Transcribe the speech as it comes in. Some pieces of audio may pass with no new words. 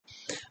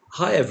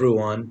Hi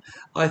everyone.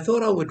 I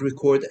thought I would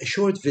record a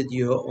short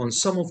video on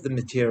some of the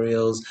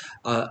materials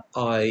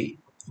I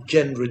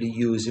generally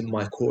use in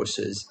my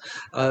courses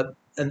and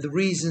the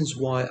reasons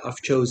why I've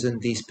chosen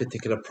these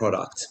particular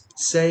products.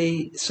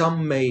 Say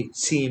some may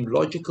seem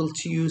logical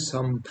to you,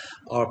 some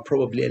are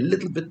probably a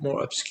little bit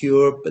more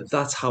obscure, but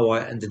that's how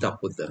I ended up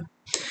with them.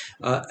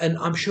 And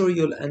I'm sure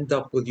you'll end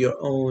up with your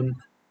own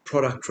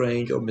product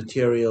range or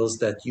materials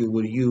that you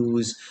will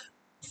use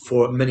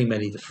for many,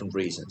 many different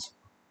reasons.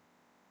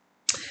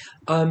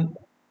 Um,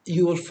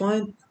 you will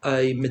find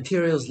a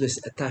materials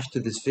list attached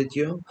to this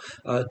video,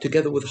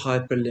 together with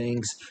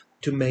hyperlinks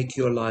to make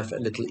your life a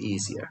little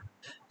easier.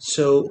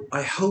 So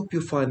I hope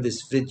you find this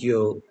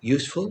video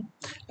useful.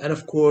 And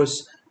of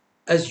course,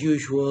 as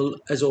usual,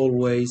 as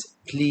always,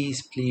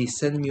 please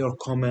send me your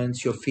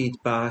comments, your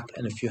feedback,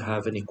 and if you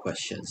have any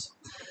questions.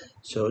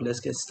 So let's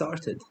get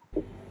started.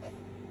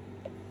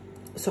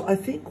 So I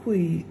think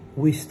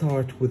we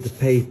start with the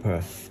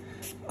paper,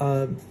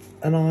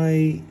 and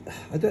I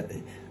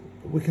don't.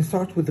 We can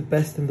start with the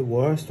best and the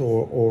worst,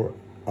 or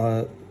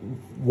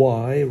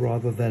why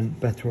rather than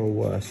better or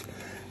worse.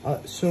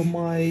 So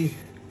my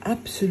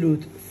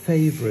absolute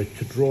favorite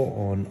to draw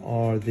on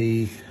are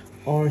the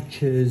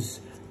Arches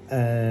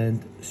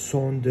and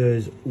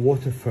Saunders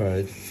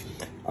Waterford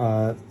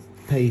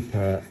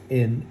paper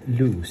in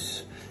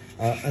loose.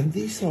 And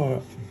these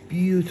are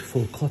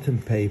beautiful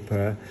cotton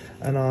paper,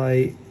 and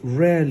I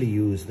rarely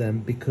use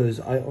them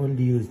because I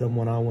only use them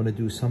when I want to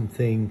do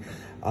something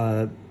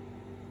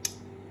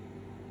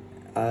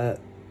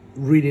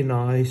really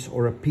nice,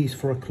 or a piece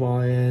for a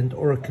client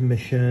or a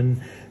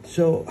commission.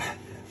 So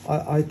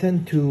I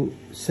tend to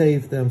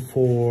save them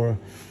for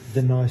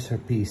the nicer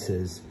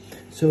pieces.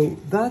 So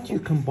that you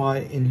can buy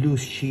in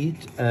loose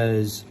sheet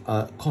as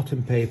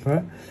cotton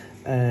paper,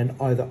 and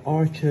either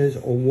Arches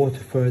or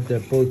Waterford, they're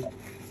both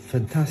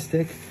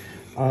fantastic.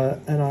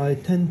 And I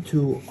tend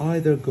to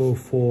either go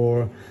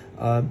for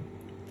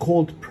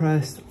cold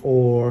pressed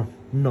or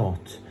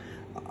not.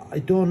 I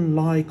don't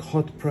like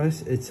hot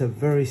press, it's a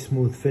very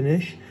smooth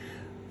finish.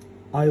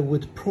 I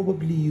would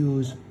probably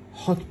use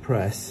hot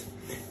press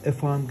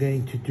if I'm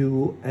going to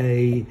do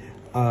a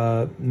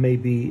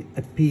maybe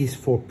a piece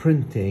for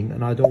printing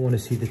and I don't want to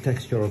see the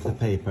texture of the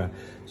paper.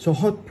 So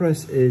hot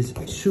press is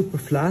super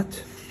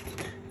flat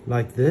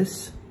like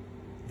this,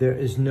 there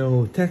is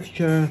no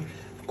texture.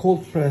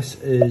 Cold press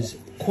is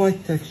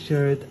quite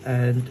textured,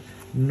 and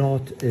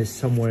not is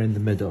somewhere in the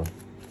middle.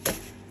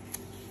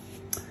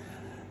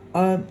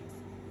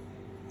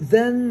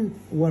 Then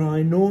what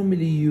I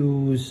normally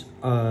use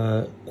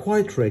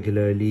quite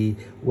regularly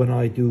when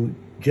I do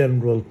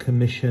general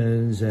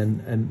commissions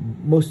and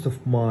most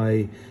of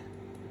my,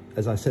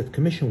 as I said,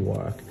 commission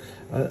work,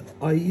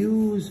 I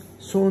use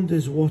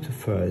Saunders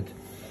Waterford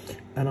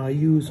and I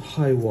use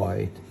high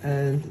white.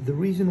 And the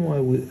reason why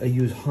I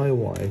use high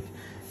white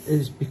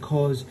is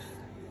because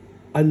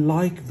I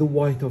like the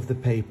white of the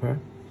paper.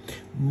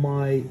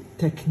 My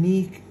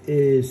technique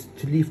is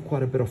to leave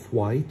quite a bit of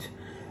white,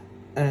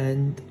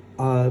 and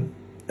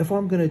if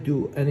I'm going to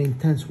do an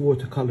intense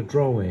watercolor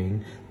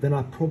drawing, then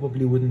I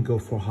probably wouldn't go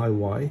for high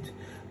white.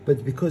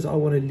 But because I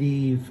want to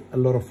leave a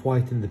lot of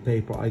white in the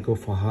paper, I go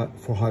for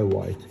high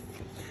white.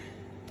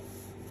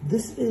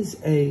 This is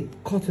a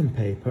cotton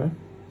paper,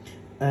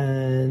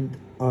 and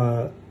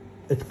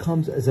it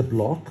comes as a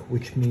block,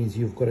 which means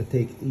you've got to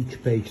take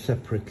each page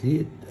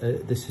separately.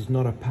 This is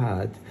not a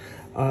pad.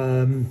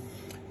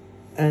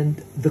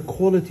 And the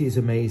quality is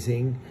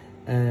amazing,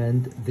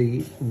 and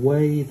the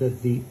way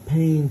that the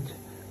paint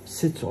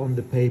sits on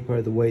the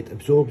paper, the way it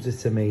absorbs,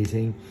 it's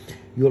amazing.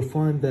 You'll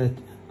find that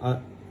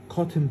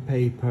cotton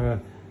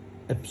paper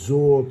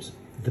absorbs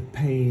the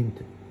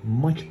paint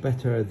much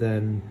better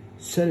than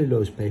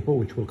cellulose paper,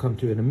 which we'll come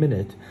to in a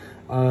minute.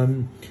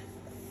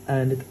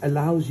 And it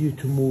allows you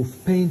to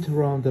move paint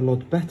around a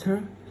lot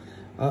better,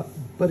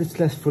 but it's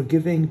less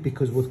forgiving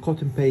because with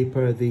cotton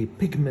paper the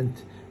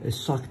pigment is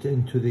sucked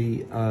into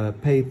the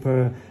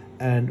paper,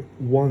 and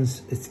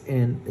once it's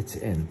in, it's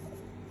in.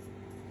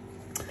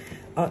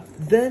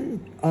 Then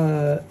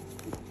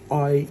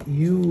I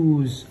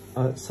use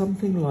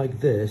something like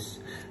this.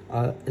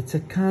 It's a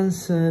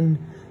Canson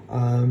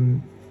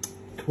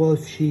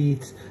 12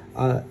 sheets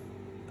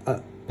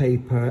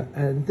paper,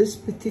 and this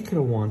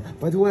particular one,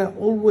 by the way, I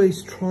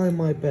always try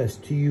my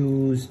best to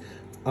use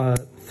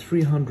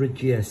 300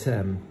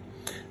 GSM.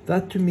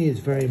 That to me is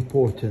very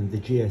important, the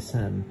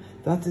GSM.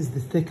 That is the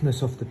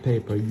thickness of the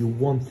paper. You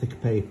want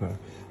thick paper.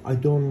 I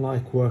don't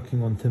like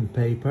working on thin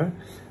paper,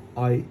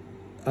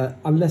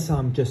 unless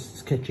I'm just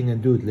sketching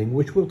and doodling,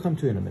 which we'll come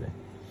to in a minute.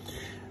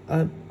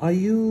 I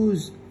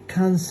use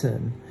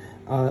Canson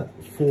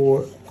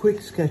for quick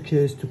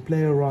sketches, to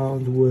play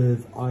around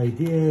with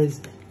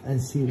ideas and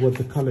see what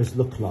the colors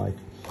look like.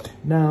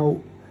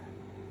 Now,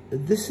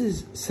 this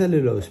is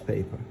cellulose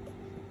paper.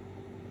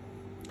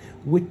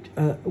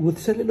 With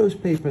cellulose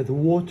paper, the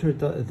water,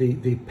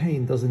 the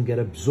paint doesn't get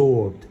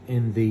absorbed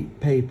in the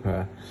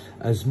paper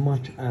as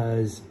much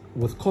as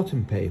with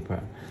cotton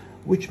paper.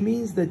 which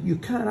means that you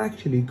can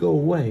actually go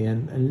away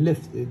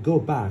and go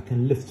back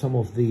and lift some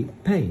of the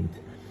paint.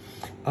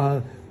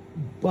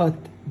 But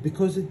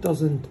because it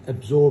doesn't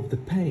absorb the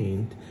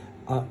paint,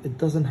 it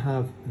doesn't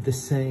have the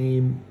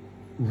same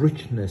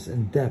richness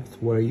and depth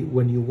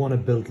when you want to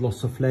build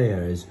lots of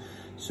layers.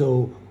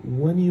 So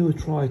when you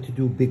try to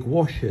do big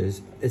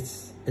washes,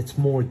 it's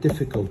more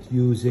difficult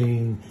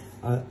using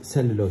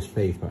cellulose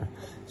paper.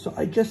 So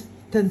I just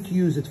tend to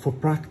use it for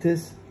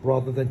practice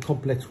rather than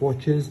complex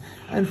washes,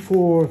 and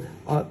for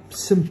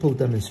simple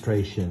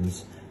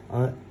demonstrations.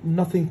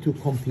 Nothing too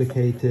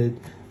complicated,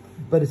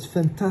 but it's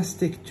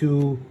fantastic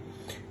to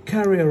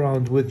carry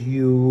around with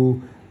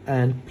you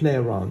and play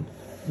around.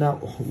 Now,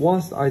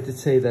 whilst I did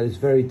say that it's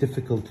very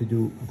difficult to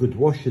do good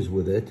washes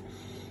with it,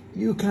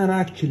 you can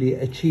actually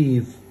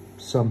achieve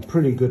some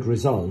pretty good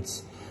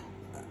results.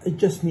 It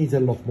just needs a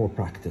lot more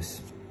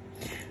practice.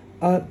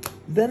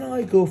 Then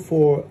I go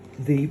for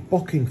the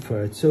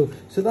Bockingford. So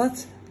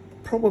that's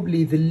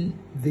probably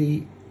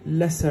the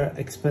lesser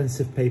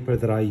expensive paper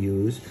that I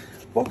use.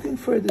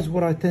 Bockingford is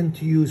what I tend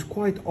to use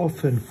quite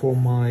often for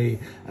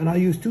and I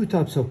use two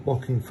types of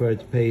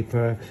Bockingford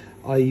paper.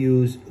 I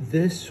use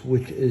this,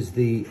 which is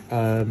the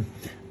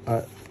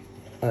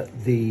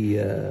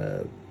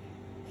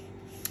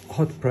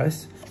hot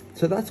press.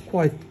 So that's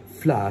quite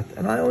flat,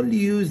 and I only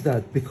use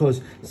that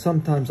because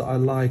sometimes I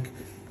like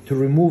to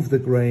remove the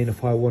grain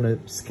if I want to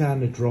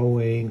scan a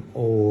drawing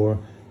or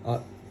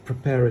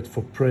prepare it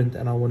for print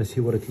and I want to see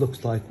what it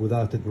looks like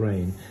without a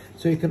grain.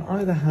 So you can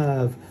either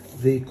have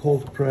the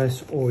cold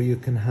press or you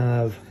can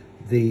have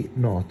the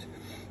knot.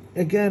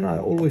 Again, I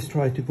always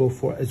try to go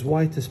for as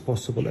white as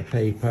possible a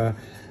paper.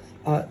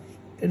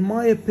 In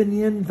my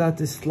opinion,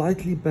 that is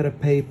slightly better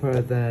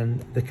paper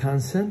than the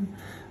Canson,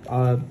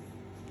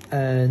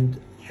 and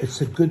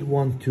it's a good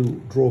one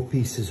to draw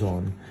pieces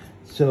on.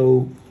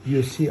 So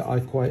you see,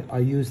 I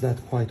use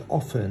that quite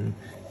often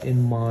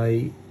in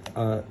my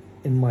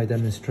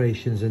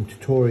demonstrations and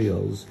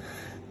tutorials,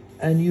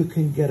 and you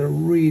can get a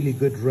really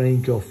good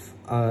range of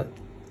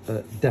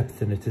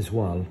depth in it as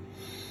well.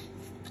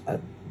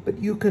 But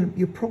you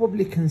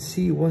probably can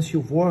see, once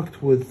you've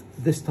worked with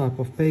this type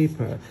of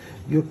paper,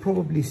 you'll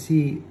probably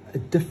see a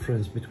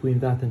difference between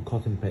that and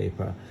cotton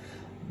paper.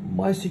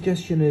 My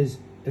suggestion is,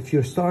 if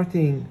you're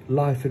starting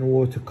life in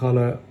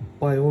watercolor,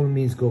 by all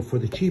means go for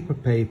the cheaper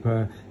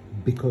paper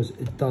because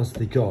it does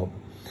the job.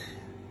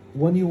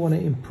 When you want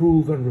to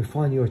improve and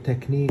refine your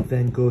technique,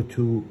 then go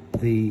to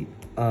the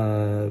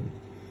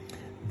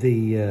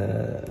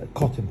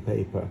cotton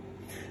paper.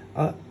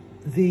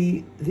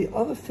 The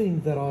other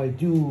thing that I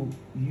do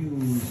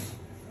use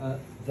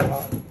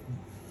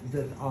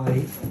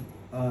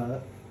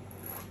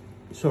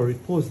sorry,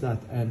 pause that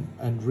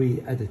and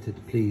re-edit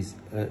it, please,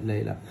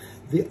 Layla.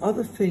 The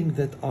other thing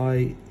that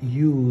I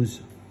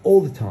use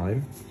all the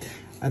time,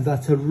 and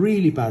that's a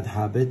really bad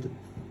habit,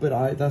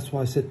 but that's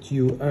why I said to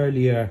you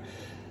earlier,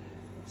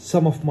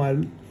 some of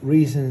my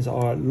reasons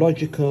are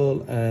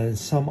logical and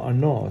some are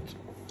not.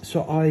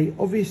 So I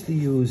obviously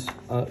use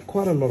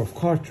quite a lot of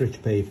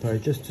cartridge paper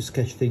just to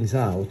sketch things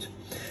out.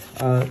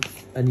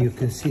 And you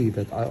can see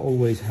that I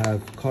always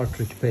have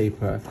cartridge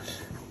paper.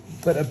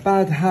 But a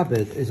bad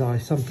habit is I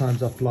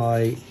sometimes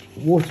apply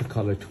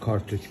watercolor to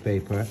cartridge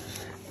paper,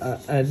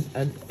 and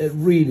it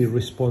really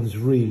responds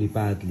really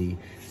badly.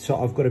 So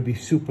I've got to be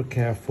super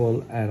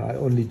careful, and I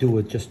only do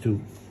it just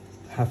to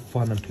have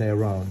fun and play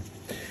around.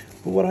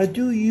 But what I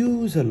do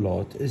use a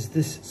lot is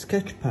this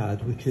sketch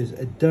pad, which is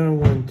a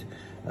Derwent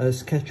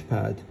sketch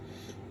pad.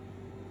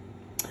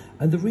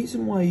 And the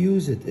reason why I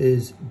use it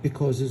is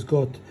because it's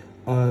got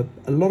a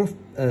lot of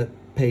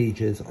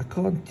pages. I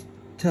can't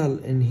tell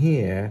in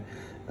here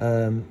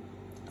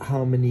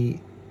how many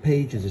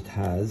pages it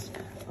has.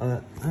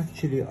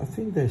 Actually, I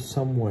think there's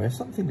somewhere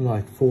something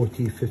like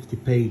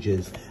 40-50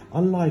 pages.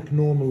 Unlike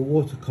normal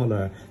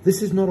watercolor,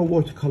 this is not a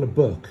watercolor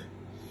book.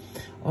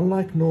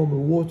 Unlike normal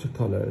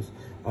watercolors,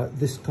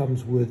 this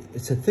comes with,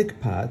 it's a thick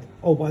pad.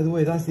 Oh, by the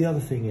way, that's the other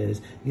thing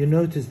is, you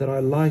notice that I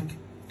like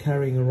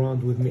carrying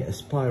around with me a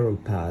spiral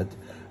pad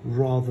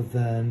rather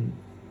than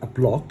a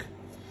block.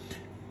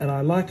 And I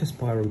like a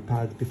spiral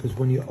pad because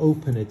when you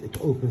open it, it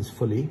opens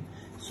fully.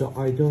 So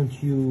I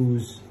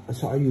use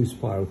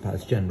spiral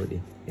pads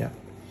generally, yeah.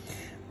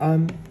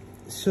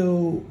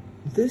 So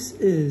this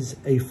is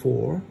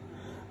A4.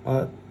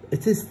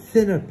 It is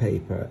thinner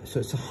paper, so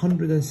it's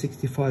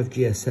 165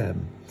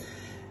 GSM,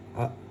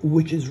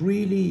 which is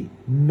really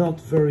not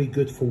very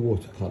good for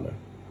watercolor.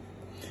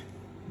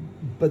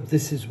 But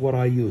this is what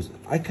I use.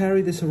 I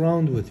carry this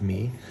around with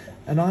me,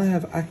 and I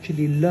have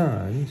actually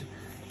learned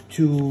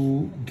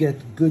to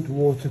get good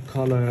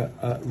watercolor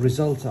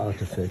results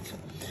out of it.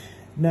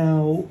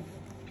 Now,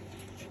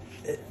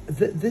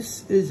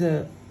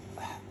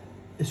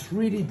 it's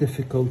really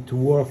difficult to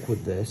work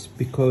with this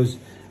because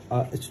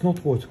it's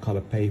not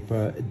watercolor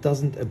paper, it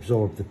doesn't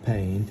absorb the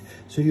paint,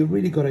 so you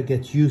really got to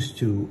get used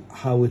to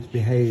how it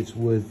behaves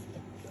with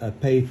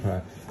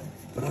paper.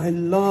 But I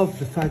love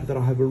the fact that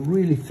I have a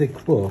really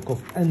thick book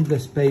of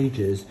endless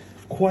pages,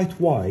 quite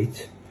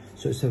white,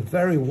 so it's a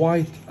very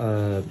white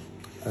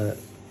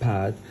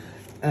pad,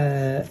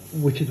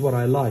 which is what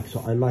I like.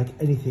 So I like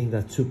anything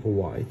that's super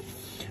wide.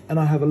 And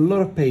I have a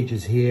lot of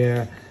pages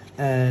here,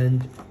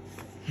 and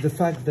the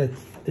fact that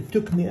it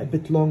took me a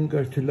bit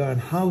longer to learn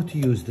how to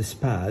use this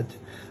pad,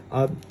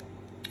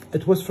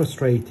 it was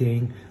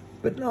frustrating,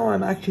 but now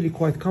I'm actually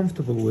quite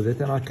comfortable with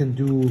it, and I can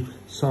do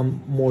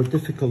some more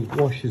difficult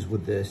washes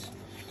with this.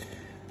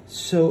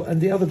 So, and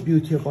the other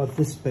beauty about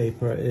this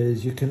paper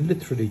is you can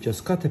literally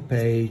just cut a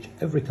page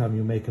every time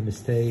you make a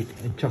mistake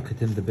and chuck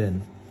it in the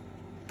bin,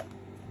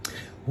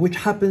 which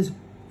happens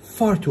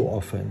far too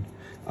often.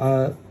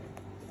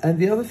 And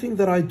the other thing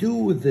that I do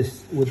with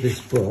this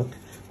book,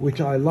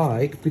 which I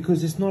like,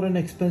 because it's not an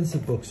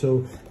expensive book.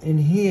 So in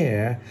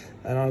here,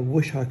 and I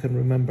wish I can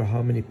remember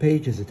how many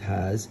pages it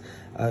has,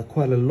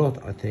 quite a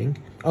lot, I think.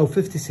 Oh,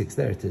 56,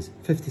 there it is,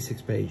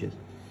 56 pages.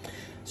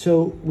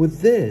 So with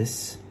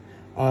this,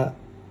 the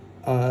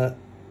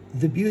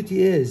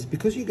beauty is,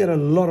 because you get a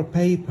lot of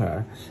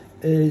paper,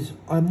 is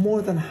I'm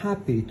more than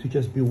happy to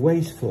just be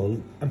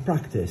wasteful and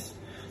practice.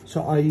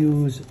 So I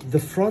use the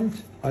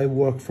front, I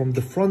work from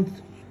the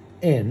front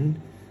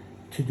in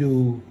to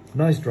do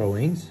nice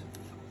drawings,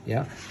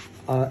 yeah,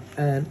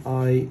 and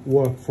I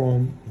work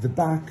from the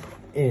back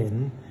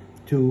in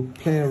to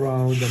play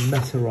around and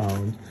mess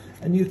around.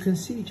 And you can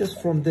see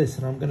just from this,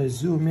 and I'm going to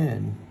zoom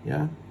in,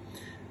 yeah,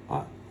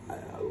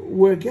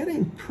 we're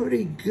getting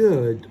pretty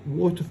good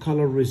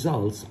watercolor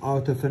results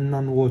out of a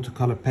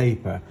non-watercolor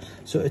paper.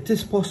 So it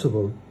is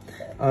possible,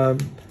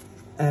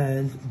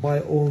 and by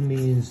all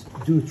means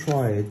do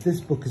try it. This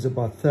book is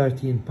about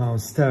 £13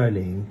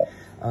 sterling,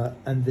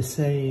 and the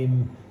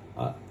same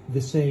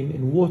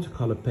in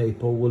watercolor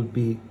paper will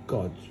be,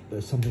 God,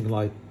 something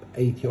like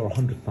 80 or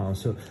 100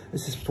 pounds. So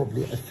this is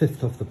probably a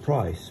fifth of the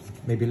price,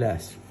 maybe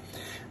less.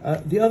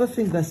 The other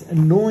thing that's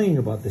annoying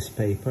about this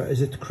paper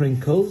is it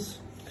crinkles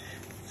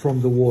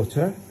from the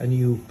water, and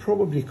you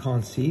probably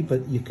can't see,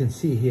 but you can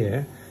see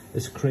here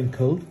it's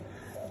crinkled,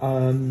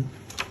 and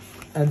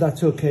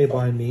that's okay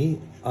by me.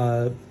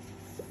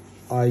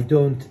 I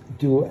don't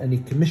do any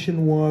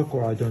commission work,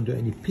 or I don't do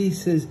any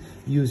pieces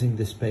using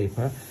this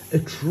paper.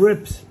 It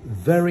rips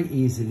very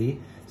easily,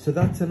 so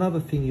that's another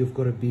thing you've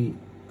got to be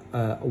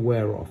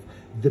aware of.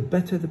 The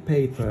better the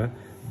paper,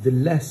 the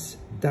less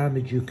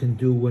damage you can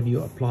do when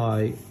you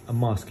apply a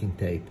masking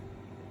tape.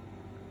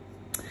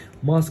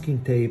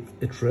 Masking tape,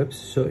 it rips,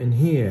 so in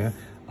here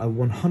I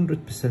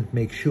 100%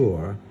 make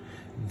sure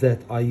that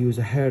I use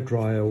a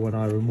hairdryer when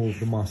I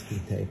remove the masking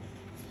tape.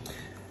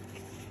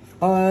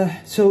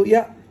 So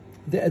yeah,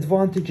 the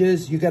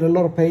advantages: you get a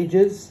lot of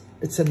pages,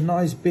 it's a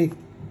nice big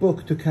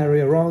book to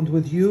carry around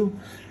with you.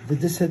 The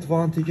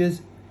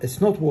disadvantages: it's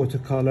not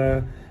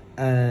watercolor,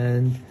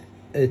 and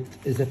it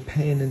is a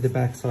pain in the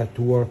backside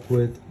to work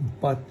with,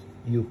 but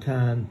you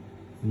can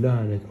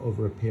learn it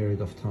over a period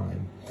of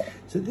time.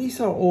 So these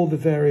are all the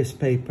various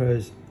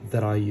papers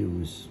that I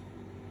use.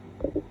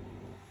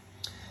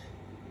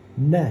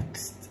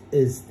 Next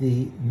is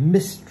the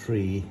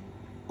mystery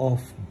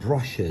of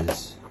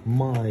brushes.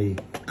 My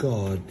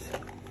God,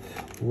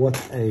 what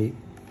a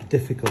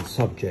difficult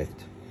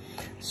subject.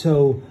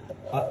 So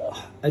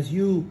as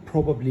you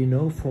probably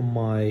know from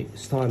my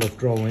style of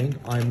drawing,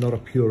 I'm not a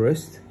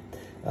purist,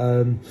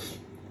 and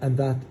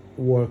that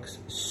works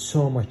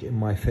so much in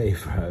my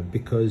favor,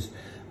 because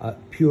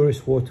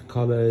purist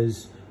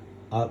watercolors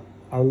are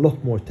a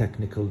lot more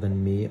technical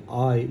than me.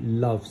 I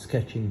love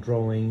sketching,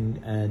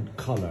 drawing and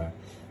color,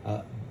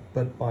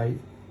 but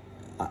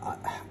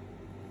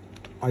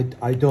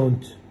I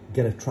don't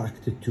get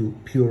attracted to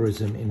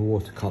purism in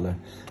watercolor,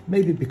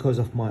 maybe because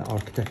of my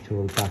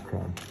architectural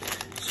background.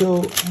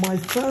 So my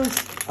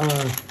first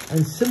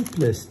and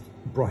simplest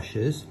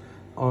brushes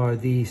are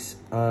these,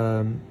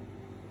 let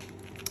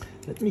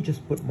me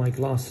just put my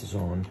glasses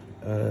on,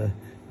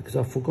 because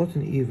I've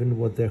forgotten even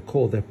what they're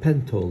called. They're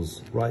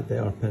pentals, right? They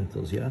are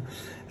pentals, yeah?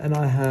 And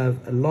I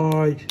have a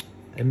large,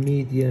 a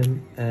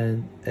medium,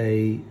 and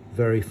a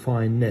very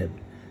fine nib.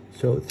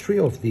 So 3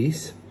 of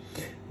these.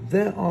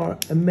 They are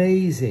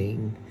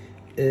amazing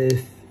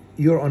if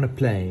you're on a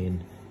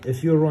plane,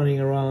 if you're running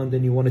around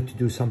and you wanted to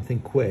do something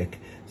quick.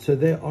 So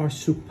they are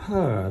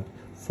superb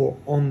for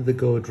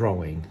on-the-go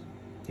drawing,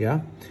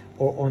 yeah?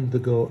 Or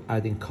on-the-go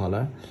adding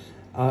color.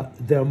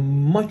 They're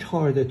much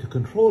harder to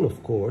control,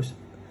 of course.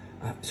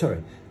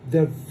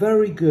 They're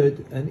very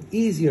good and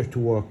easier to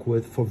work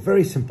with for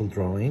very simple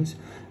drawings,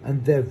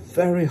 and they're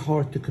very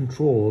hard to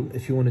control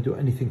if you want to do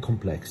anything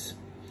complex,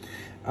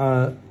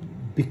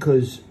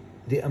 because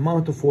the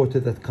amount of water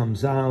that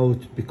comes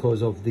out,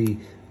 because of the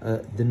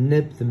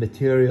nib, the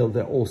material,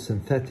 they're all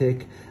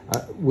synthetic,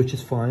 which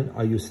is fine.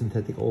 I use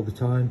synthetic all the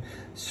time.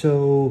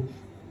 So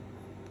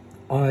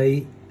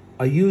I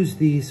use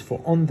these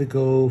for on the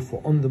go,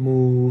 for on the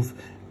move,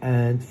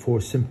 and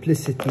for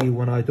simplicity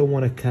when I don't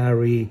want to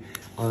carry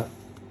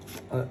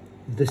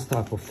this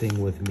type of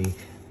thing with me.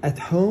 At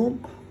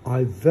home,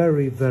 I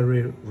very,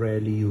 very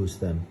rarely use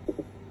them.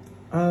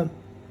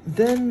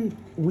 Then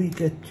we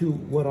get to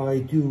what I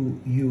do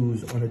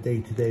use on a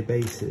day-to-day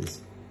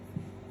basis.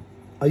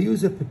 I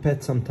use a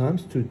pipette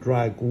sometimes to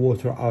drag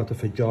water out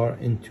of a jar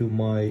into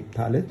my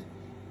palette,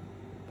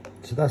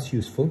 so that's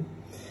useful.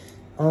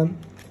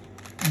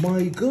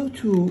 My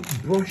go-to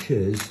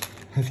brushes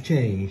have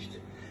changed.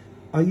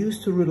 I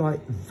used to rely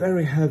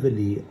very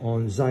heavily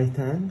on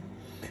Zytang,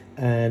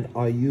 and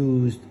I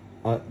used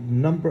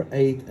number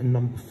 8 and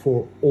number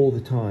 4 all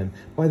the time.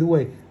 By the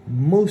way,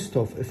 most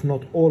of, if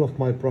not all of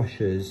my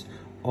brushes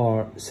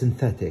are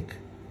synthetic,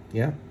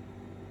 yeah?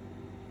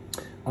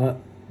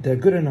 They're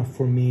good enough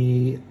for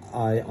me,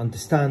 I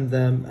understand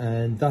them,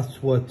 and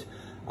that's what,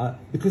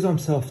 because I'm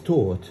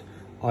self-taught,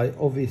 I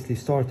obviously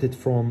started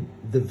from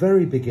the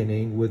very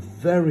beginning with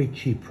very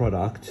cheap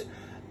products,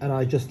 and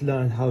I just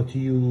learned how to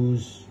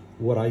use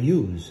what I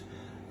use.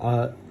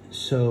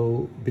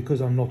 So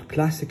because I'm not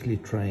classically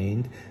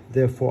trained,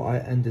 therefore I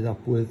ended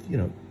up with, you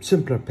know,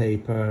 simpler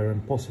paper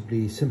and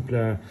possibly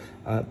simpler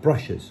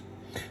brushes.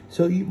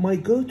 So my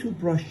go-to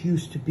brush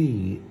used to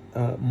be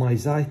my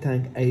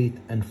Zytang 8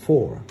 and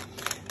 4.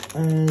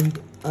 And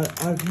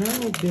I've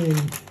now been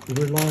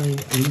relying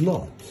a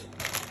lot,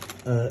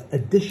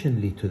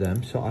 additionally to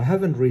them, so I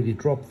haven't really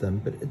dropped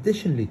them, but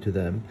additionally to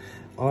them,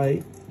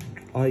 I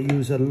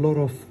use a lot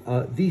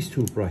of these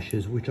two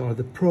brushes, which are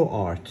the Pro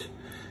Art,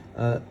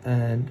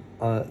 and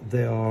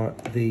they are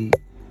the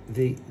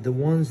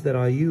ones that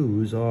I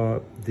use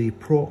are the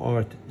Pro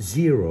Art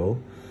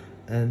 0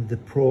 and the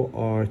Pro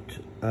Art,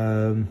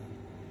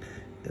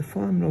 if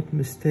I'm not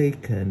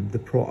mistaken, the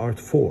Pro Art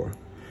 4.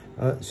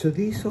 So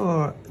these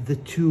are the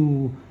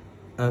two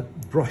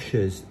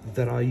brushes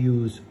that I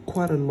use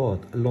quite a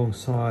lot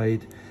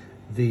alongside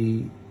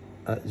the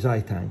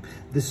Zytang.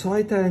 The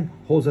Zytang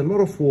holds a lot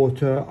of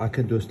water. I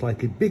can do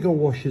slightly bigger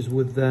washes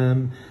with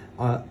them,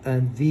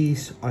 and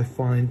these I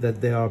find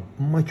that they are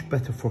much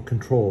better for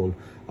control.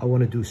 I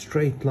want to do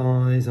straight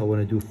lines, I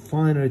want to do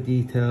finer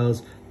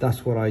details,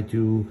 that's what I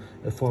do.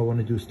 If I want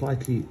to do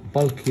slightly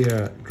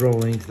bulkier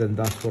drawings, then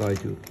that's what I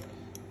do.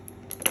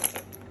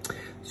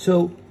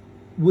 So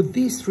with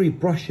these three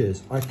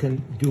brushes, I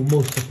can do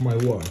most of my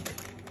work,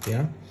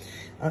 yeah?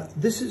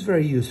 This is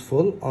very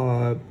useful.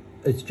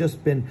 It's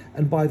just been,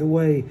 and by the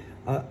way,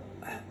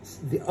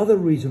 the other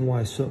reason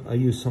why I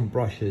use some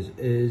brushes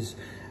is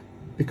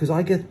because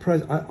I get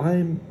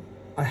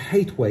I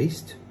hate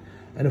waste,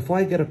 and if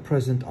I get a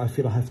present, I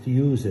feel I have to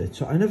use it.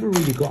 So I never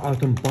really go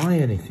out and buy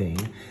anything.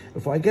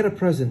 If I get a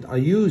present, I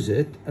use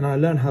it, and I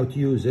learn how to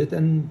use it,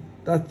 and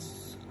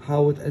that's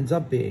how it ends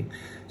up being.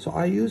 So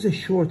I use a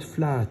short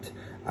flat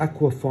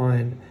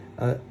Aquafine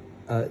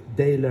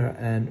Daler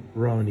and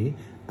Roni,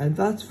 and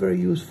that's very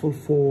useful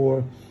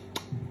for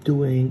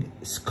doing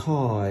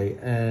sky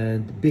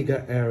and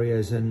bigger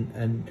areas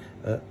and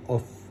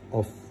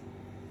of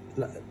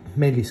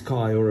mainly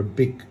sky or a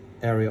big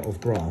area of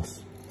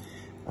grass.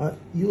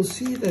 You'll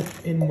see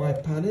that in my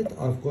palette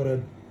I've got a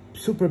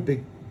super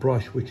big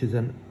brush, which is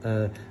an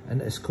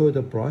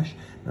Escoda brush.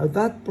 Now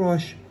that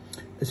brush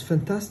is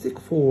fantastic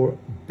for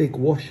big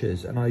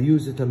washes, and I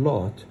use it a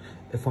lot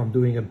if I'm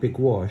doing a big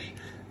wash.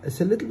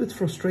 It's a little bit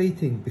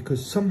frustrating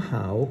because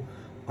somehow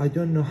I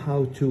don't know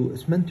how to,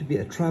 it's meant to be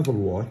a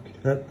travel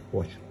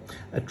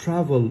a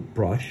travel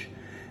brush,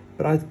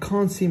 but I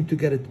can't seem to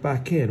get it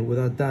back in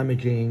without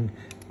damaging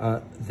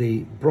the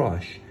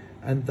brush.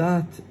 And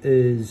that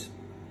is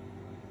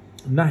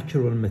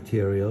natural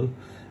material,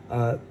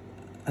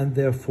 and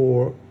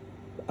therefore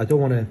I don't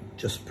want to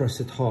just press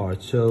it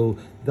hard. So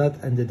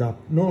that ended up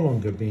no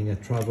longer being a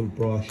travel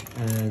brush,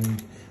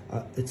 and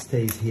it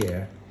stays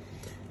here.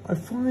 I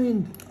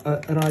find,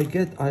 and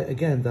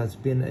again, that's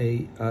been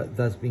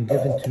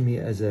given to me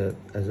as a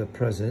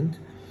present,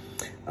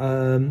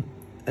 and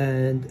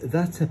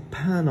that's a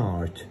pan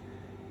art.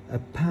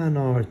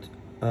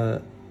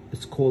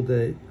 It's called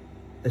a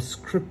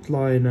script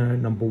liner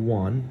number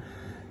 1,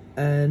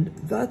 and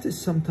that is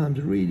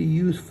sometimes really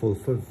useful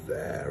for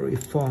very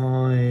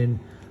fine,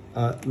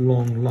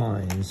 long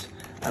lines.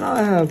 And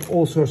I have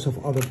all sorts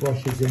of other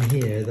brushes in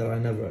here that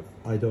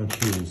I don't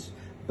use.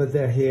 But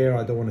they're here,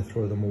 I don't want to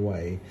throw them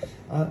away.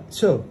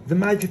 So the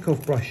magic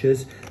of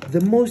brushes,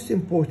 the most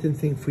important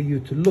thing for you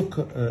to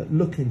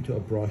look into a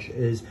brush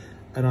is,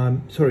 and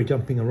I'm sorry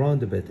jumping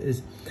around a bit,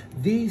 is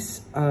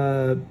these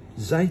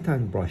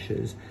Zytang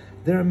brushes.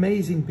 They're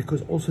amazing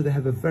because also they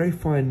have a very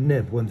fine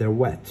nib when they're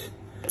wet.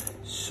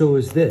 So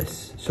is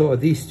this, so are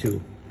these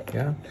two,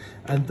 yeah?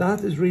 And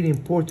that is really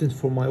important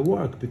for my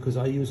work because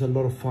I use a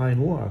lot of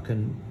fine work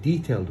and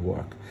detailed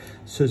work.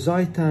 So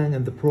Zytang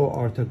and the Pro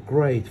Art are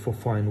great for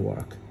fine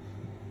work.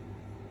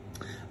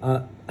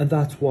 And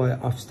that's why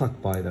I've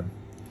stuck by them.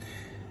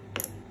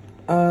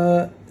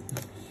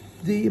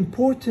 The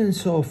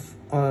importance of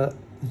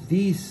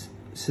these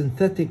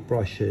synthetic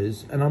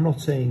brushes, and I'm not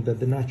saying that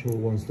the natural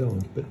ones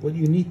don't, but what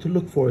you need to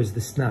look for is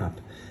the snap.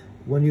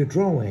 When you're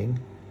drawing,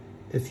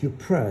 if you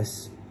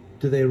press,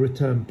 do they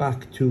return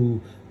back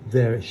to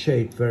their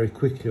shape very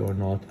quickly or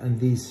not? And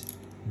these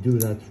do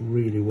that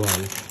really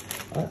well.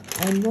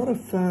 I'm not a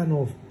fan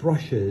of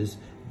brushes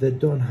that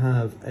don't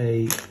have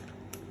a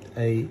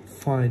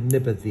fine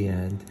nib at the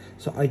end,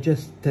 so I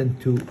just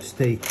tend to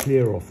stay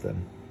clear of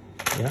them,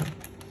 yeah?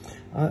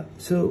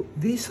 So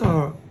these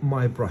are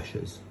my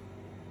brushes.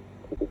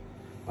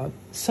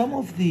 Some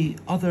of the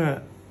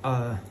other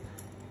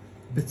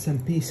bits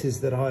and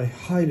pieces that I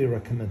highly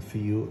recommend for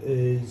you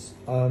is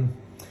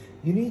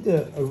you need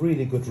a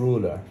really good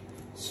ruler.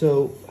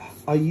 So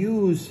I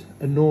use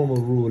a normal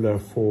ruler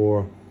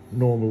for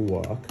normal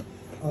work,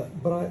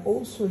 but I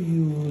also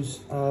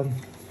use a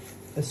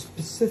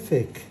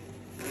specific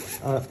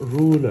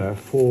ruler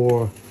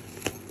for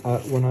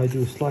when I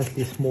do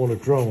slightly smaller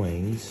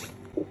drawings.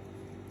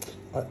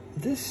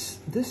 This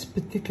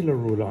particular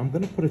ruler, I'm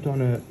going to put it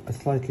on a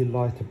slightly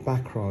lighter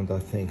background, I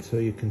think, so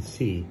you can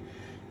see.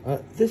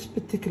 This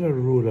particular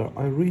ruler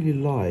I really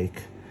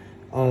like,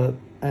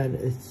 and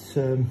it's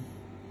I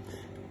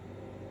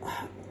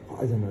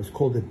don't know, it's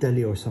called a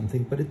deli or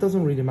something, but it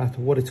doesn't really matter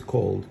what it's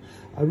called.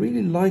 I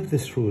really like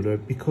this ruler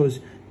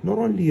because not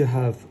only you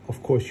have,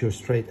 of course, your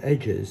straight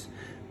edges,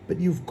 but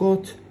you've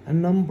got a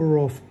number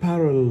of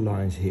parallel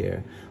lines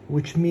here,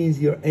 which means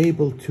you're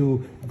able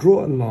to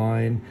draw a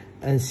line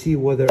and see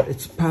whether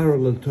it's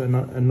parallel to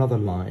another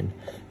line.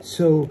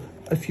 So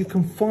if you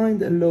can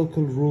find a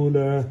local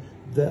ruler,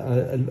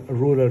 a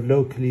ruler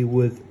locally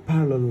with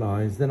parallel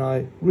lines, then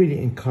I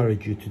really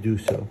encourage you to do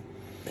so.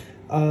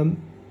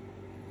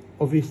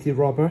 Obviously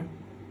rubber,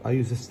 I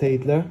use a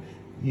Staedtler.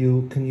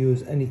 You can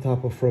use any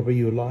type of rubber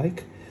you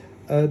like.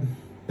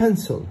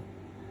 Pencil,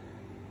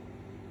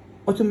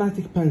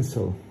 automatic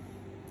pencil.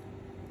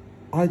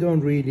 I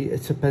don't really,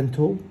 it's a pen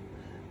tool.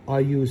 I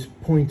use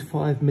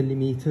 0.5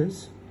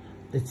 millimeters.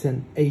 It's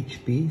an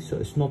HB, so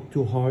it's not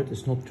too hard,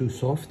 it's not too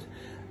soft.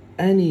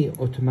 Any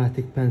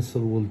automatic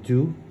pencil will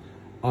do.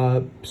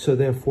 So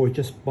therefore,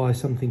 just buy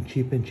something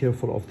cheap and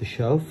cheerful off the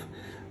shelf.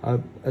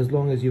 As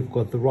long as you've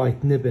got the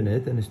right nib in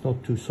it and it's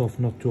not too soft,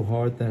 not too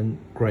hard, then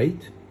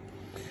great.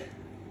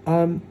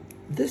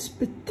 This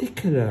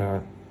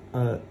particular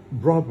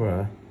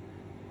rubber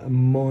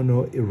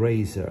mono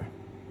eraser,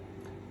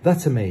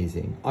 that's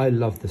amazing. I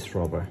love this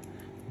rubber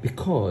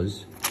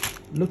because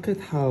look at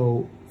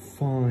how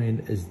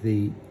fine is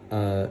the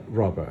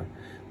rubber,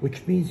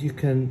 which means you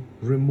can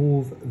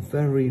remove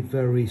very,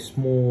 very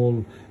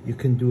small, you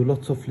can do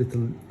lots of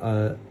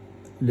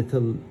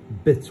little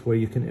bits where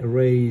you can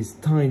erase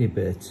tiny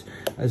bits,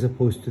 as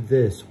opposed to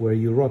this where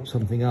you rub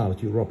something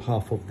out, you rub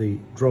half of the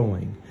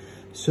drawing.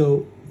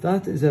 So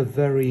that is a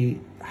very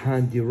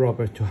handy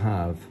rubber to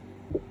have.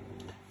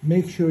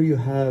 Make sure you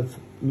have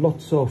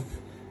lots of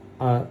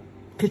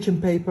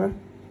kitchen paper,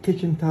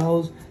 kitchen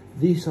towels.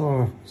 These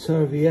are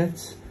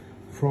serviettes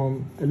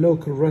from a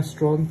local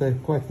restaurant. They're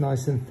quite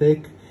nice and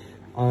thick.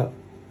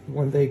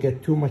 When they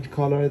get too much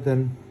color,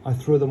 then I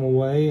throw them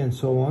away and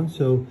so on.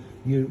 So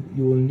you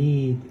will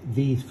need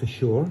these for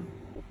sure.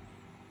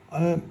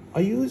 I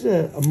use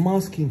a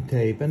masking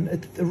tape, and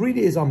it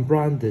really is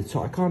unbranded,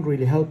 so I can't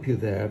really help you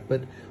there.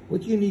 But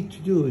what you need to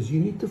do is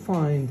you need to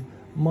find,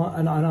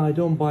 and I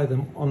don't buy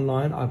them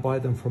online, I buy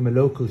them from a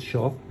local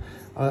shop.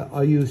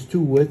 I use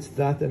two widths,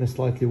 that and a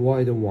slightly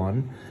wider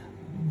one.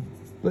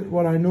 But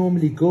what I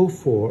normally go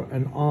for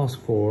and ask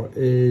for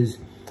is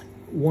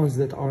ones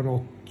that are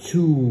not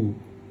too,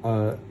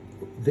 the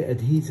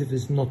adhesive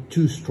is not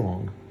too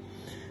strong.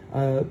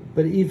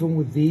 But even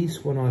with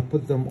these, when I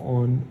put them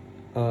on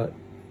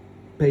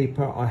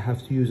paper, I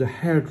have to use a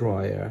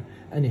hairdryer.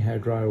 Any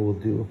hairdryer will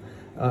do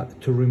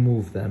to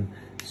remove them.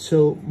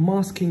 So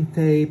masking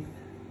tape,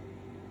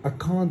 I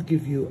can't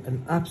give you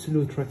an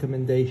absolute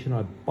recommendation.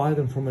 I buy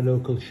them from a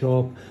local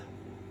shop,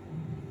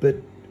 but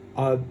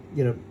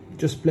you know,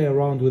 just play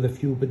around with a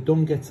few, but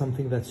don't get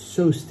something that's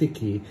so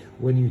sticky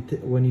when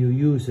you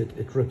use it,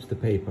 it rips the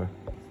paper.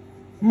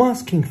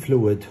 Masking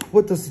fluid,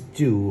 what does it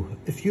do?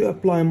 If you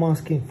apply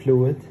masking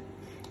fluid,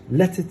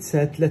 let it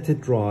set, let it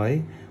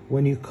dry.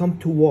 When you come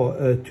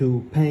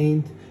to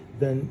paint,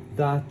 then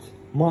that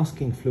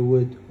masking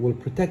fluid will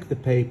protect the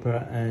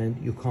paper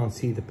and you can't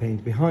see the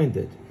paint behind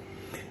it.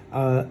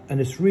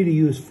 And it's really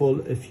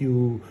useful if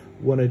you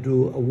want to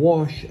do a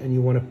wash and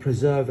you want to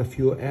preserve a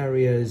few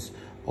areas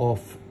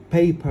of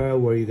paper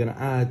where you're going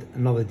to add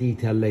another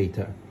detail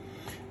later.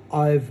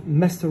 I've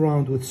messed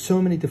around with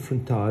so many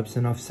different types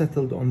and I've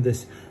settled on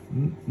this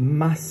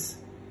Masque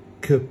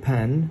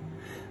pen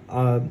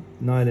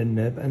nylon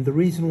nib, and the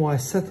reason why I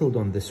settled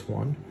on this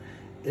one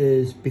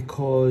is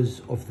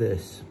because of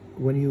this.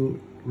 When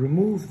you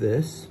remove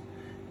this,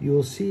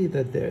 you'll see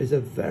that there is a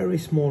very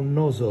small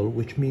nozzle,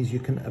 which means you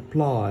can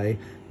apply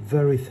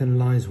very thin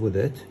lines with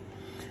it.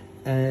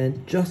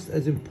 And just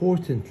as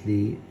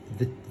importantly,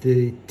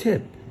 the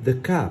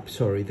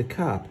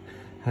cap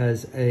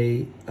has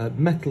a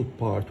metal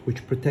part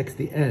which protects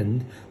the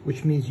end,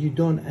 which means you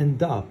don't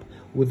end up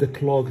with a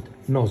clogged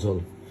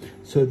nozzle.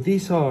 So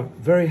these are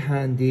very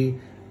handy.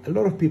 A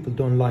lot of people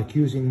don't like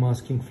using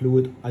masking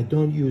fluid. I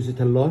don't use it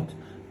a lot,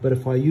 but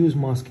if I use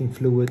masking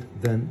fluid,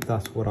 then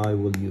that's what I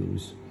will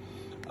use.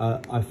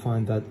 I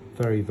find that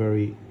very,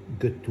 very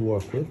good to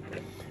work with.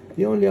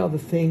 The only other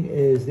thing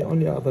is, the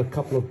only other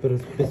couple of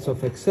bits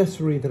of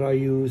accessory that I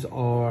use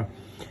are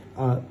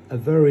a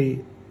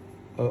very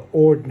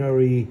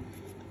ordinary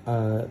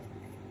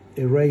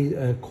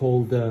eraser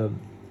called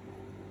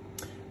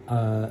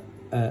a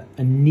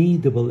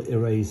kneadable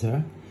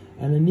eraser,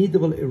 and a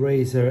kneadable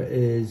eraser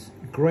is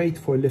great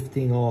for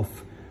lifting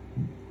off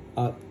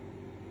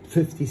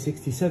 50,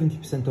 60,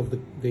 70% of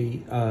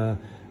the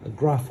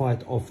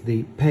graphite off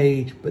the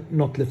page, but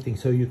not lifting.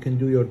 So you can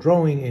do your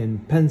drawing in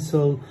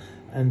pencil,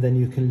 and then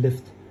you can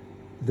lift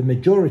the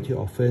majority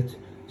of it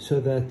so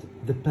that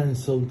the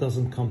pencil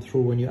doesn't come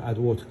through when you add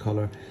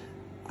watercolor.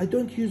 I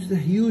don't use the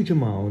huge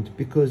amount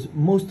because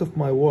most of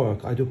my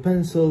work, I do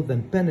pencil,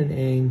 then pen and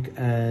ink,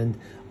 and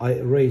I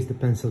erase the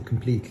pencil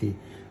completely.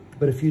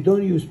 But if you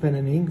don't use pen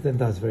and ink, then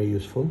that's very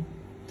useful.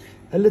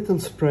 A little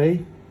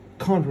spray,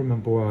 can't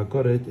remember where I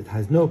got it. It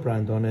has no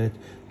brand on it,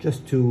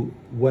 just to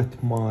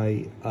wet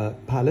my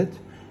palette,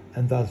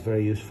 and that's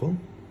very useful.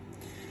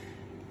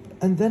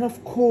 And then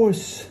of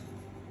course,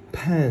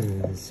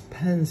 pens.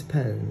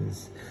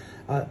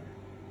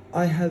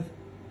 I have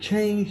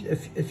changed.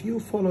 If you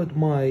followed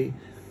my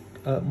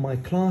my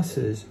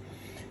classes,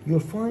 you'll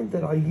find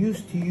that I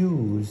used to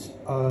use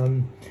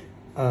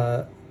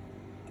a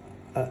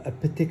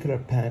particular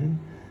pen,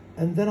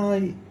 and then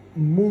I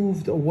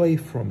moved away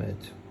from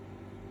it.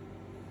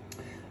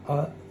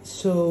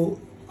 So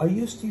I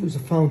used to use a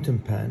fountain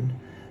pen,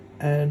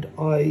 and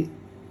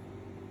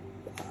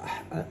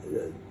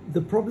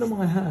the problem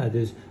I had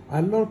is I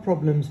had a lot of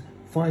problems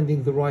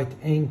finding the right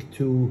ink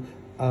to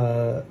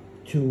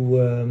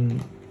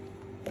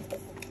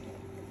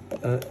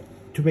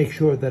make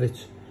sure that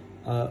it's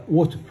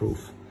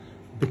waterproof,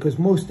 because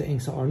most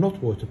inks are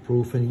not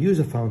waterproof, and you use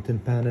a fountain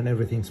pen and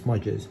everything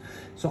smudges.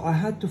 So I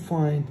had to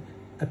find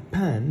a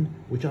pen,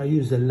 which I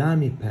use a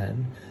Lamy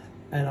pen,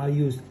 and I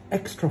used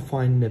extra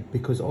fine nib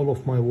because all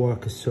of my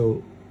work is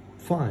so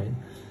fine.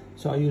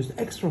 So I used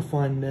extra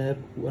fine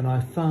nib when I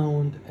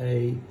found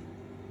a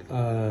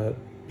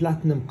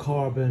platinum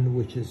carbon,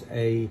 which is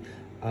a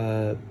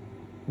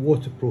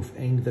waterproof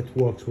ink that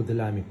works with the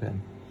Lamy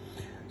pen.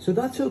 So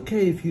that's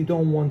okay if you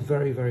don't want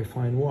very, very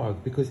fine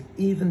work, because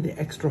even the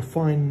extra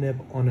fine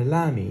nib on a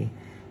Lamy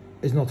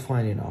is not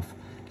fine enough.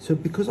 So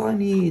because I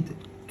need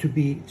to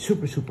be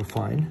super, super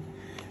fine,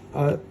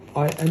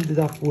 I ended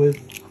up with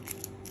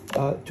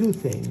two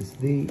things: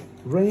 the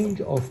range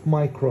of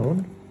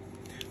microns,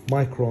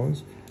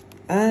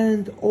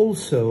 and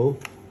also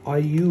I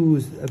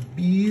used a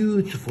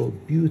beautiful,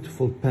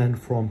 beautiful pen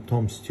from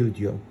Tom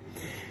Studio.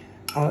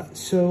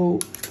 So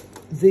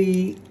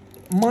the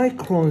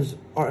microns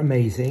are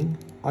amazing.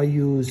 I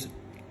use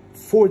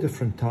 4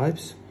 different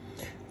types.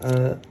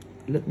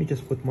 Let me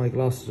just put my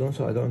glasses on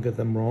so I don't get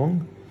them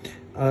wrong.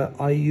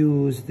 I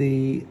use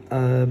the,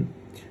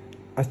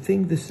 I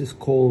think this is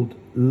called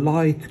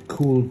light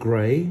cool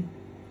gray,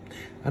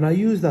 and I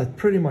use that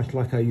pretty much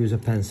like I use a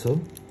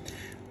pencil.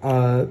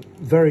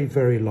 Very,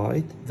 very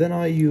light. Then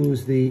I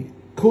use the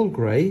cool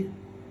gray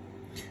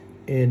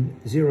in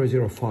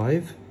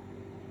 005,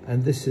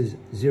 and this is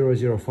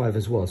 005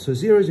 as well. So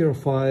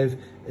 005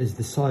 is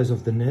the size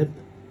of the nib,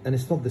 and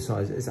it's not the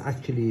size, it's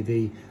actually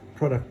the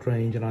product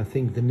range, and I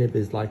think the nib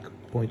is like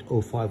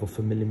 0.05 of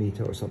a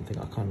millimeter or something,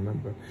 I can't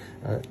remember.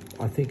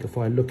 I think if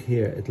I look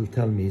here, it'll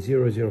tell me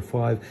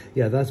 005,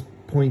 yeah, that's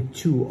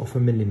 0.2 of a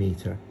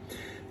millimeter.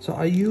 So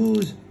I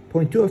use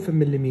 0.2 of a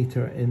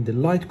millimeter in the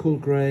light cool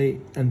gray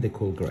and the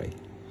cool gray.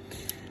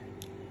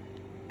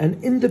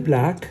 And in the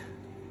black,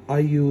 I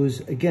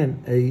use,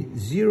 again, a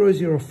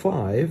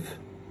 005,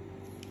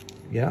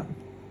 yeah,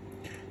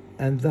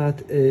 and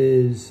that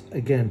is,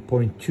 again,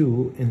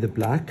 0.2 in the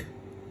black,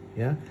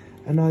 yeah,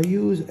 and I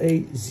use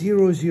a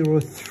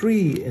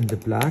 003 in the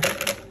black,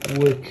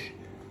 which,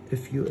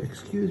 if you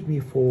excuse me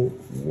for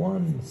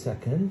 1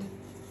 second,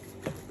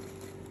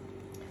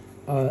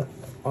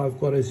 I've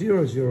got a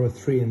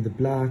 003 in the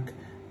black,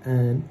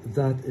 and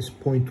that is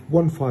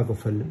 0.15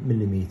 of a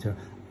millimeter.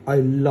 I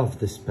love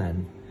this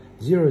pen.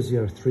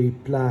 003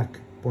 black,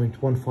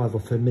 0.15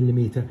 of a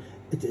millimeter.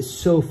 It is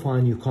so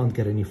fine, you can't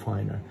get any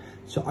finer.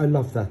 So I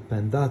love that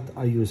pen. That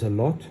I use a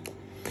lot.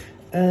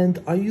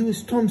 And I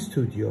use Tom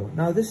Studio.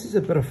 Now this is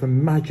a bit of a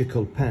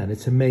magical pen.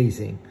 It's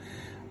amazing.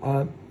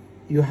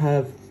 You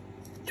have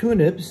 2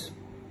 nibs,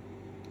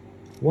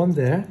 one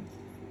there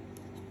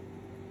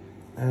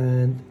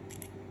and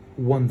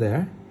one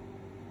there,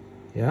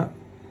 yeah.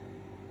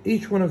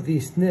 Each one of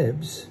these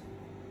nibs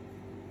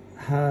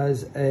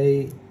has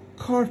a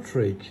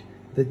cartridge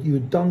that you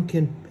dunk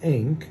in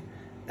ink,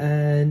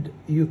 and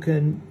you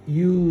can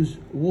use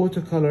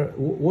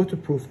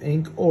waterproof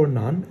ink or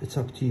none, it's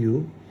up to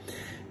you.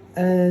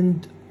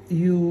 And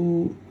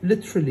you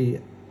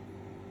literally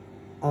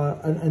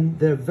and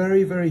they're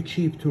very, very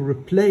cheap to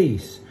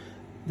replace.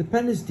 The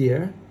pen is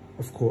dear,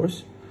 of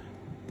course,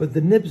 but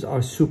the nibs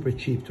are super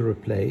cheap to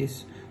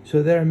replace.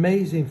 So they're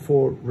amazing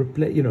for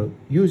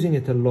using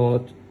it a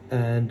lot,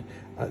 and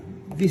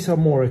these are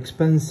more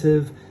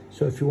expensive.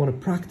 So if you want to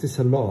practice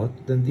a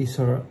lot, then these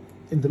are,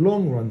 in the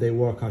long run, they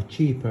work out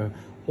cheaper,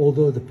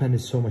 although the pen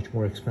is so much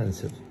more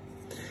expensive.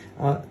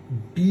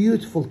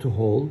 Beautiful to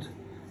hold,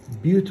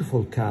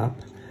 beautiful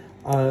cap,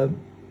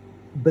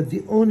 but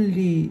the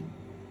only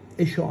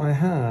issue I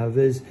have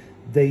is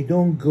they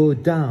don't go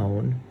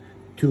down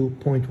to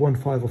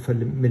 0.15 of a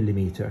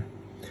millimeter.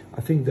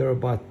 I think they're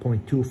about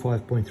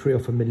 0.25, 0.3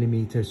 of a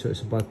millimeter, so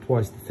it's about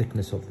twice the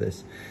thickness of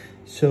this.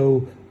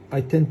 So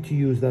I tend to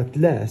use that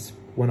less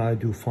when I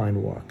do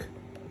fine work.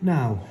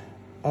 Now,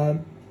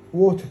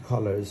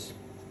 watercolors.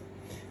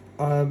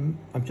 I'm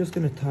just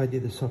going to tidy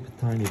this up a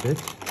tiny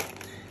bit.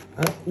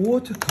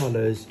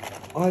 Watercolors,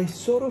 I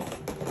sort of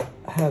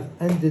have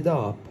ended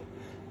up,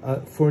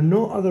 for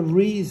no other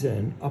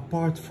reason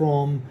apart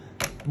from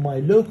my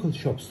local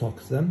shop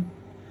stocks them,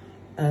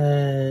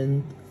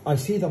 and I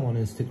see them on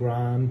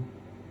Instagram,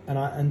 and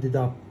I ended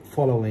up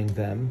following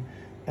them,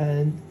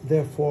 and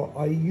therefore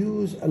I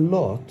use a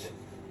lot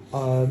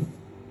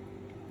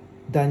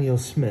Daniel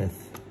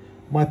Smith.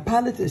 My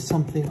palette is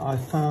something I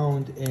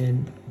found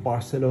in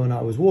Barcelona.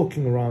 I was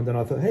walking around and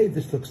I thought, hey,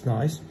 this looks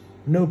nice.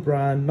 No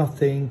brand,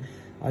 nothing.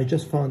 I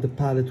just found a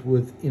palette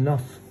with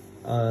enough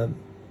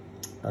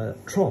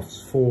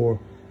troughs for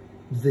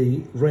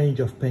the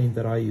range of paint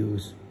that I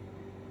use.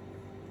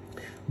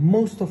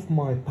 Most of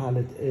my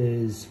palette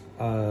is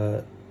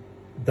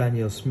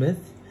Daniel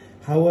Smith.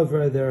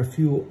 However, there are a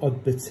few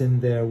odd bits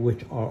in there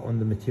which are on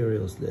the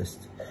materials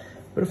list.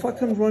 But if I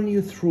can run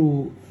you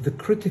through the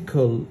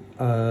critical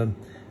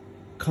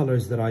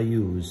colors that I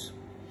use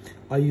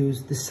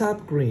the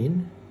sap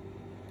green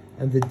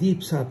and the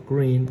deep sap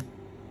green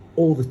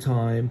all the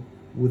time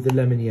with the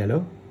lemon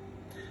yellow.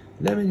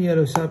 Lemon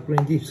yellow, sap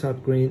green, deep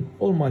sap green,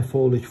 all my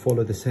foliage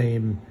follow the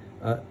same.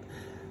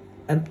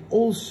 And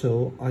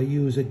also I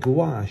use a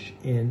gouache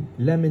in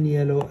lemon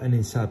yellow and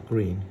in sap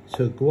green.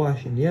 So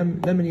gouache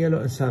in lemon yellow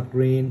and sap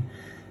green,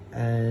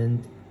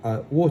 and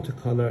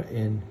watercolor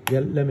in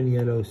lemon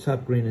yellow,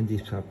 sap green and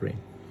deep sap green.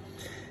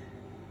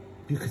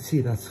 You can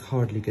see that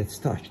hardly gets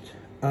touched.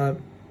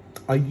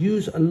 I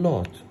use a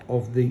lot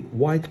of the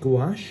white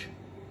gouache,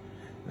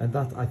 and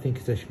that I think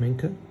is a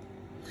schminke.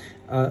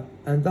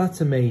 And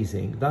that's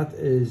amazing. That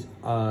is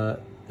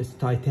it's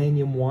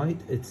titanium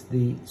white. It's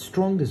the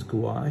strongest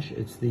gouache.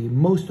 It's the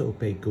most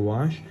opaque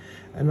gouache.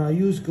 And I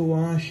use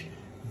gouache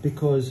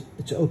because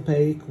it's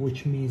opaque,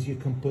 which means you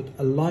can put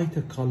a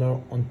lighter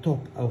color on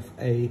top of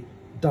a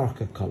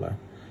darker color.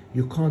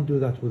 You can't do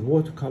that with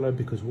watercolor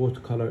because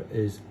watercolor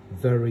is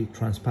very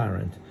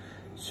transparent.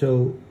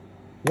 So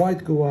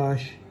white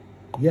gouache,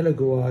 yellow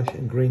gouache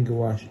and green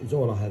gouache is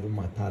all I have in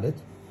my palette.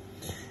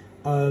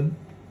 And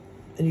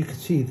you can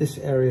see this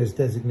area is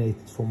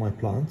designated for my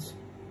plants.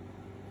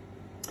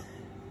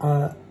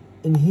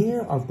 In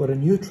here I've got a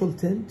neutral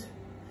tint,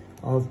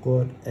 I've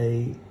got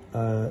a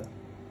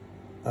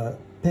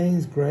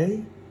Payne's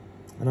grey,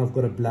 and I've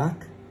got a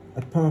black,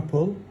 a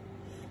purple,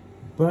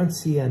 burnt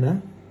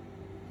sienna,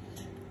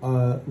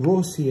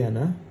 raw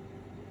sienna,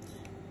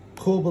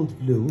 cobalt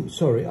blue.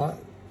 Sorry,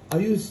 I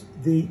use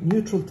the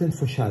neutral tint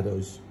for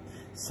shadows,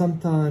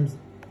 sometimes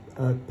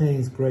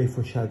Payne's grey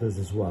for shadows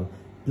as well.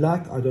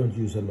 Black I don't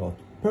use a lot.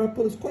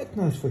 Purple is quite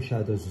nice for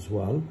shadows as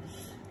well.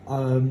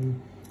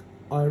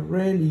 I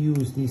rarely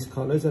use these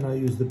colors, and I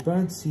use the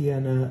burnt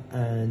sienna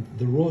and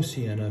the raw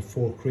sienna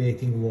for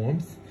creating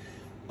warmth.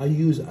 I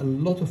use a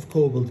lot of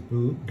cobalt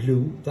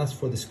blue, that's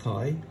for the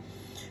sky.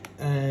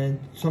 And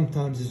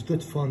sometimes it's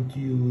good fun to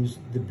use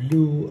the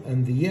blue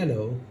and the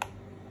yellow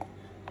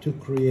to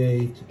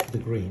create the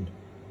green.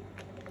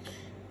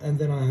 And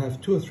then I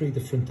have 2 or 3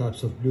 different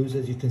types of blues.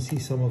 As you can see,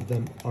 some of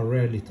them are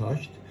rarely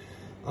touched.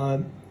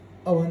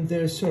 Oh, and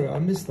there's, sorry, I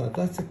missed that.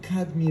 That's a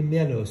cadmium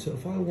yellow. So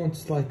if I want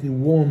slightly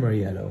warmer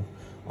yellow,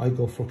 I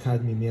go for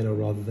cadmium yellow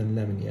rather than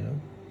lemon yellow.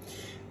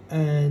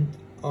 And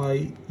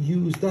I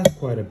use that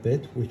quite a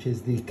bit, which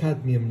is the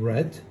cadmium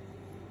red.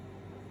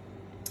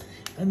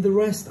 And the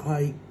rest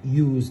I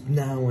use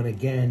now and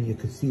again. You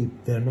can see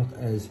they're not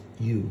as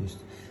used.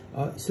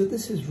 So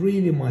this is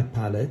really my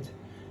palette.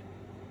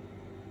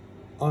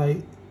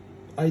 I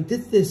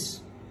did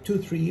this 2 or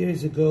 3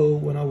 years ago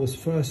when I was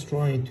first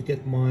trying to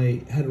get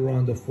my head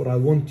around of what I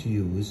want to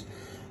use.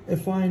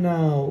 If I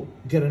now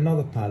get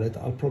another palette,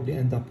 I'll probably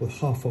end up with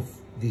half of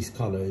these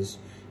colors,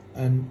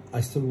 and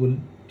I will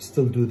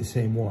still do the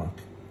same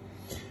work.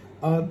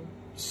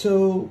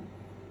 So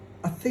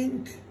I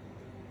think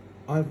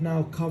I've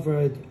now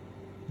covered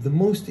the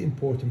most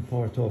important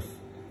part of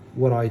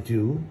what I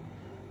do,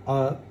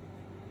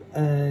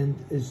 and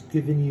is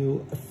giving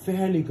you a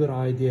fairly good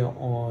idea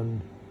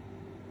on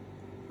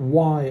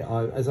why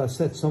as I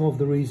said, some of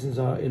the reasons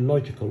are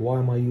illogical. Why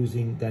am I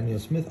using Daniel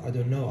Smith? I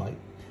don't know.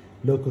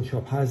 Local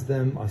shop has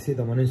them. I see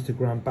them on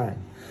Instagram, bang.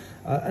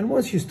 And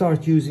once you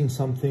start using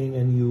something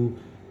and you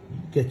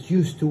get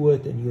used to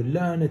it and you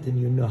learn it and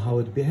you know how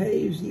it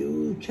behaves,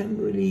 you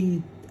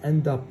generally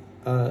end up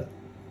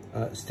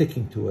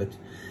sticking to it.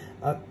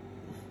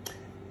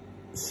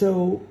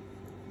 So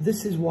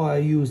this is why I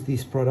use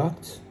these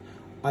products.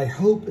 I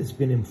hope it's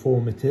been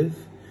informative.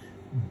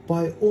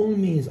 By all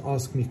means,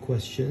 ask me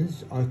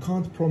questions. I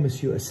can't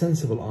promise you a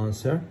sensible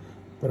answer,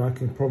 but I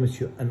can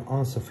promise you an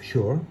answer for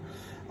sure.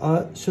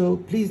 So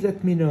please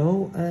let me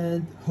know,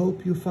 and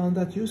hope you found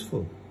that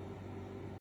useful.